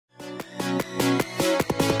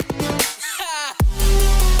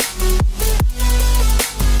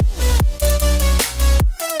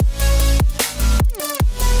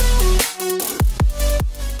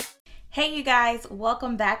you guys,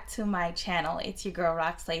 welcome back to my channel. It's your girl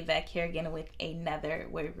Roxley back here again with another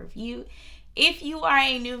wig review. If you are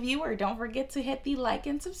a new viewer, don't forget to hit the like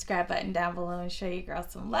and subscribe button down below and show your girl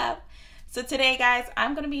some love. So today guys,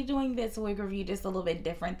 I'm going to be doing this wig review just a little bit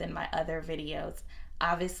different than my other videos.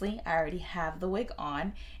 Obviously, I already have the wig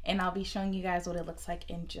on and I'll be showing you guys what it looks like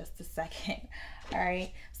in just a second.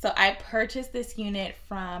 Alright, so I purchased this unit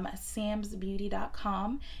from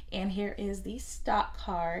samsbeauty.com and here is the stock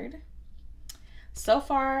card. So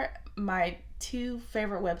far, my two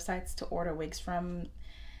favorite websites to order wigs from,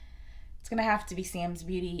 it's gonna have to be Sam's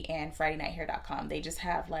Beauty and FridayNightHair.com. They just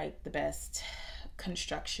have like the best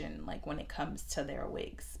construction like when it comes to their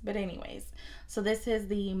wigs. But anyways, so this is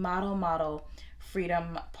the Model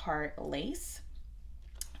Freedom Part Lace.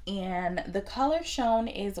 And the color shown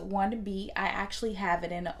is 1B. I actually have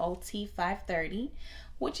it in an OT530,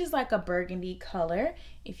 which is like a burgundy color,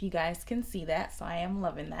 if you guys can see that. So I am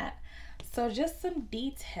loving that. So just some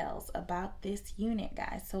details about this unit,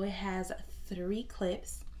 guys. So it has 3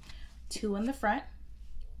 clips, 2 in the front,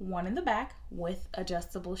 1 in the back with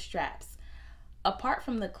adjustable straps. Apart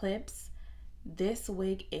from the clips, this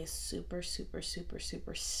wig is super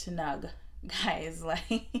snug, guys.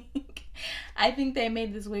 Like, I think they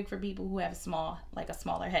made this wig for people who have a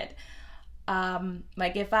smaller head.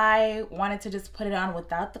 Like if I wanted to just put it on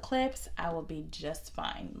without the clips, I would be just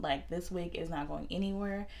fine. Like, this wig is not going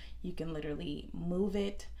anywhere. You can literally move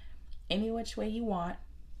it any which way you want.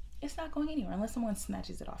 It's not going anywhere unless someone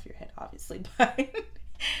snatches it off your head, obviously. But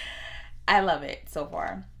I love it so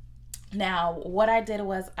far. Now, what I did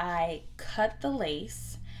was I cut the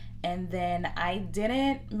lace, and then I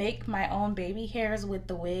didn't make my own baby hairs with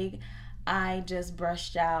the wig. I just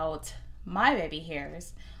brushed out my baby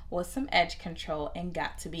hairs with some edge control and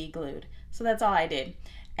got to be glued. So that's all I did.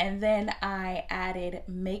 And then I added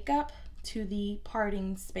makeup to the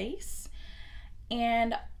parting space.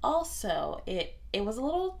 And also it was a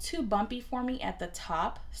little too bumpy for me at the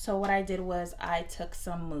top. So what I did was I took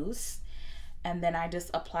some mousse and then I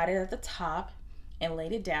just applied it at the top and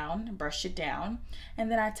laid it down, brushed it down,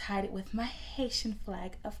 and then I tied it with my Haitian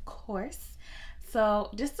flag, of course.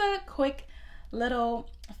 So just a quick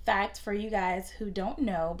little fact for you guys who don't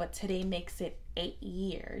know, but today makes it 8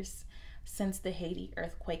 years since the Haiti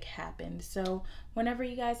earthquake happened. So whenever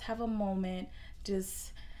you guys have a moment,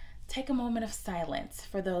 just take a moment of silence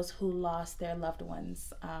for those who lost their loved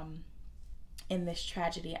ones in this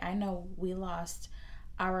tragedy. I know we lost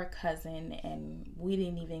our cousin and we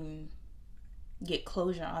didn't even get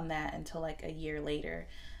closure on that until like a year later,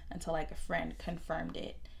 until like a friend confirmed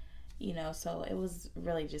it, you know. So it was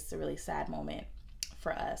really just a really sad moment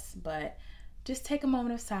for us. But just take a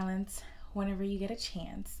moment of silence whenever you get a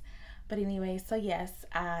chance. But anyway, so yes,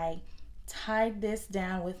 I tied this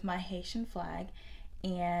down with my Haitian flag,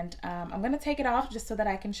 and I'm gonna take it off just so that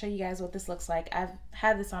I can show you guys what this looks like. I've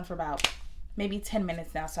had this on for about maybe 10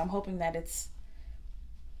 minutes now, so I'm hoping that it's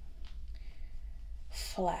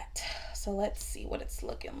flat. So let's see what it's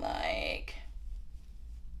looking like.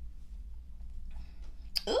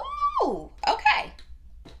 Ooh, okay.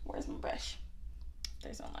 Where's my brush?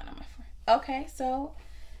 There's a line on my forehead. Okay, so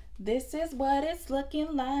this is what it's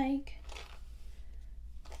looking like.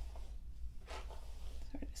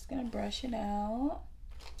 So we're just gonna brush it out.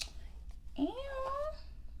 Ew,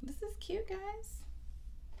 this is cute, guys.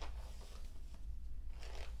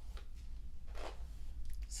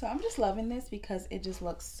 So I'm just loving this because it just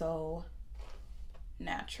looks so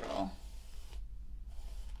natural.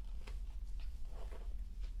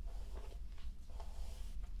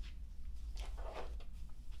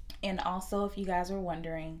 And also, if you guys are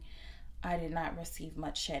wondering, I did not receive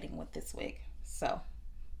much shedding with this wig. So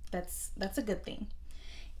that's a good thing.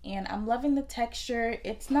 And I'm loving the texture.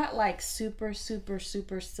 It's not like super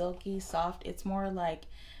silky soft. It's more like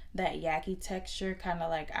that yaki texture, kind of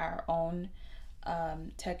like our own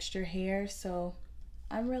texture hair. So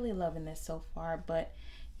I'm really loving this so far. But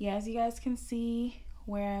yeah, as you guys can see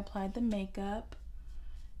where I applied the makeup,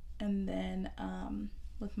 and then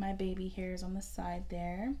with my baby hairs on the side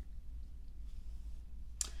there.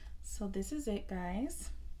 So this is it, guys.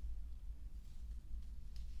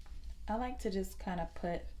 I like to just kind of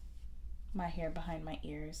put my hair behind my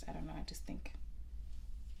ears. I don't know, I just think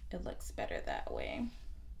it looks better that way.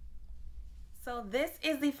 So this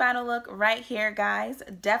is the final look right here, guys.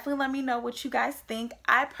 Definitely let me know what you guys think.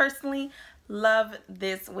 I personally love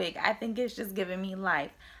this wig. I think it's just giving me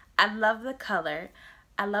life. I love the color.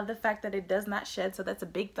 I love the fact that it does not shed, so that's a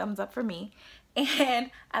big thumbs up for me.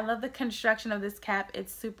 And I love the construction of this cap.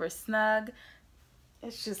 It's super snug.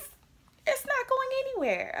 It's not going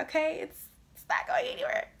anywhere, okay? It's not going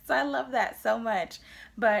anywhere. So I love that so much.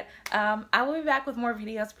 But I will be back with more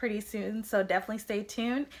videos pretty soon, so definitely stay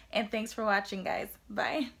tuned, and thanks for watching, guys.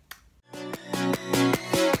 Bye.